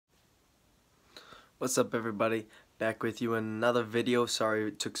What's up, everybody? Back with you in another video. Sorry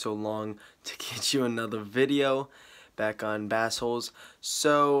it took so long to get you another video. Back on bass holes.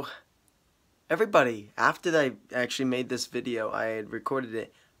 So everybody, after I actually made this video, I had recorded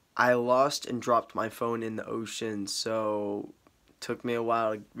it, I lost and dropped my phone in the ocean, so it took me a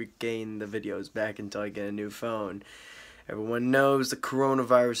while to regain the videos back until I get a new phone. Everyone knows the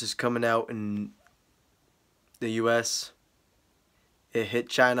coronavirus is coming out in the US. It hit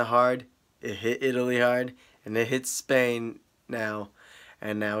China hard, it hit Italy hard, and it hit Spain now,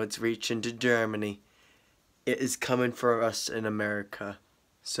 and now it's reaching to Germany. It is coming for us in America.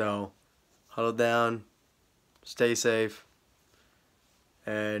 So huddle down, stay safe,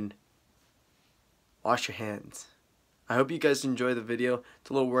 and wash your hands. I hope you guys enjoy the video. It's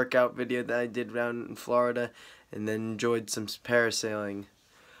a little workout video that I did down in Florida, and then enjoyed some parasailing.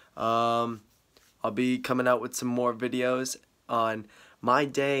 I'll be coming out with some more videos on my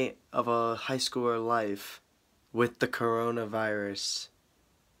day of a high schooler life with the coronavirus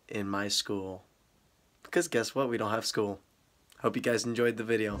in my school. Because guess what? We don't have school. Hope you guys enjoyed the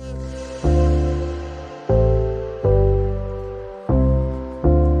video.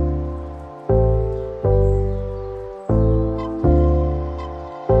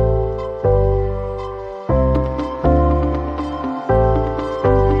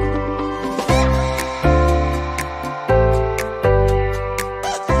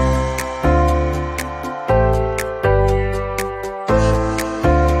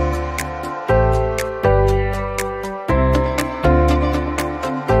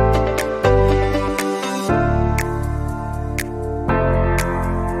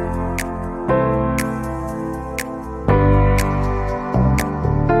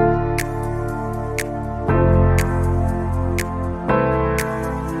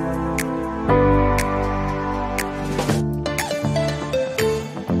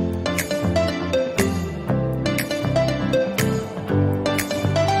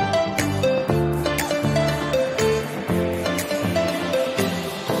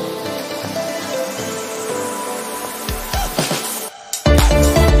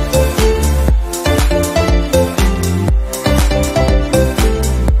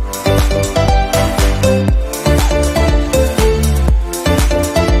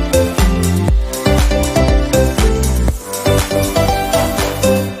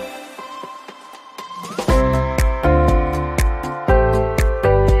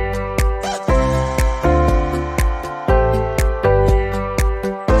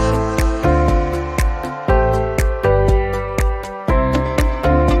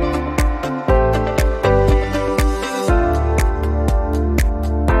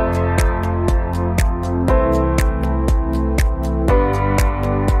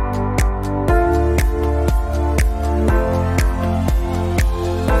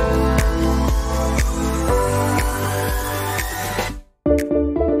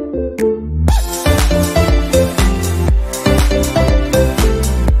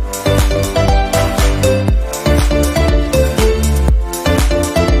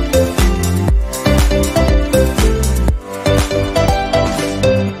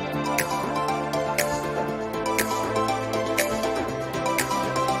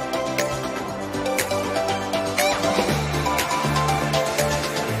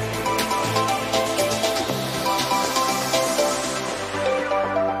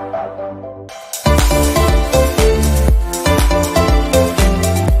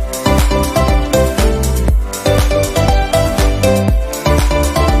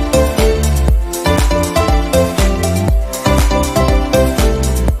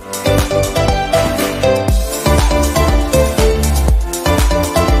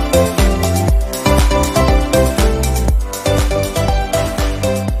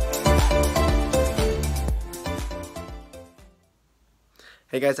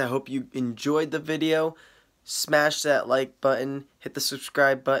 Hey guys, I hope you enjoyed the video. Smash that like button, hit the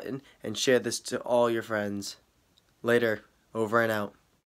subscribe button, and share this to all your friends. Later, over and out.